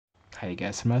Hey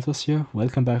guys, I'm here.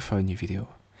 Welcome back for a new video.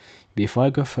 Before I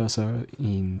go further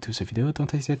into the video, don't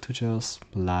hesitate to just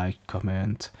like,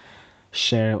 comment,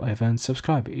 share, or even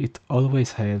subscribe. It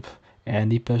always helps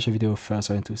and it pushes the video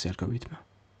further into the algorithm.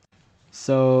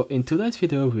 So in today's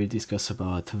video, we'll discuss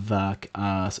about VAC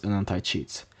as an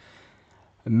anti-cheat.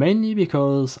 Mainly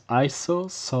because I saw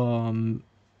some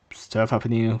stuff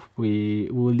happening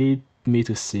will lead me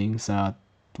to think that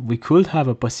we could have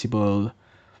a possible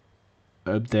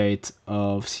update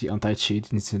of the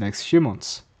anti-cheat in the next few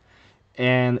months.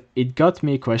 And it got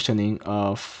me questioning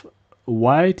of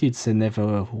why did they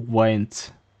never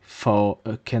went for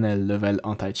a kernel level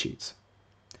anti-cheat.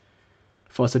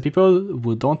 For the people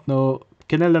who don't know,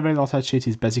 kernel level anti-cheat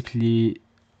is basically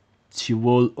the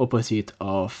whole opposite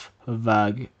of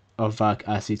VAC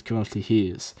as it currently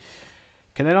is.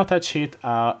 Kernel anti-cheat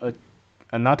are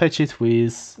an anti-cheat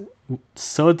with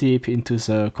so deep into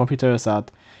the computer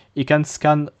that it can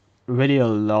scan really a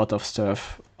lot of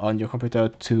stuff on your computer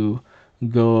to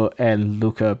go and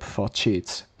look up for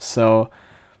cheats. So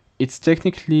it's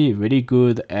technically really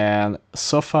good, and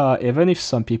so far, even if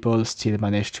some people still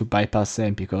manage to bypass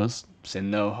them because they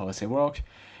know how they work,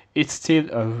 it's still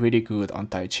a really good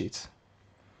anti-cheat.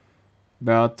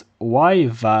 But why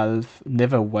Valve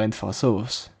never went for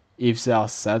those? If they are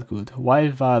that good, why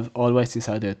Valve always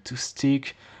decided to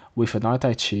stick with an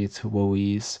anti-cheat who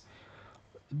is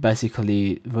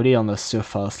basically really on the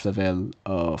surface level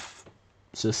of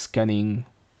the scanning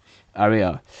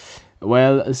area?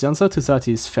 Well, the answer to that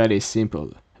is fairly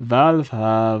simple. Valve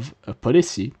have a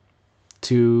policy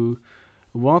to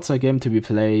want a game to be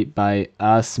played by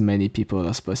as many people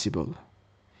as possible.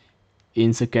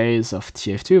 In the case of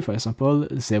TF2, for example,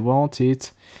 they want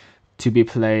it to be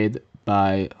played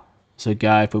by the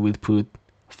guy who will put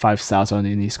 5,000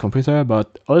 in his computer,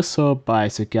 but also by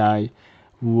the guy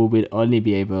who will only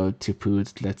be able to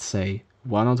put, let's say,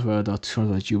 100 or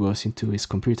 200 euros into his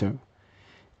computer.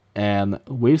 And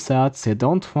with that, they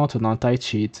don't want an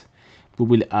anti-cheat who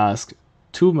will ask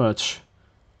too much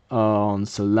on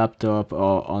the laptop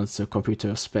or on the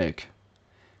computer spec.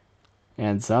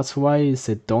 And that's why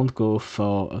they don't go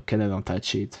for a kernel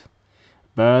anti-cheat.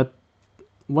 But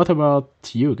what about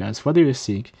you guys? What do you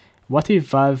think? What if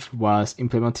Valve was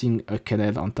implementing a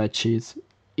kernel anti-cheat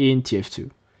in TF2?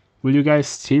 Will you guys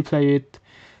still play it,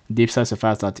 despite the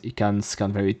fact that it can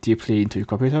scan very deeply into your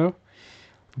computer?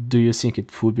 Do you think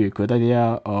it would be a good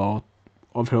idea, or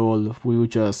overall will you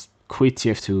just quit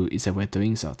TF2 is a way of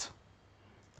doing that?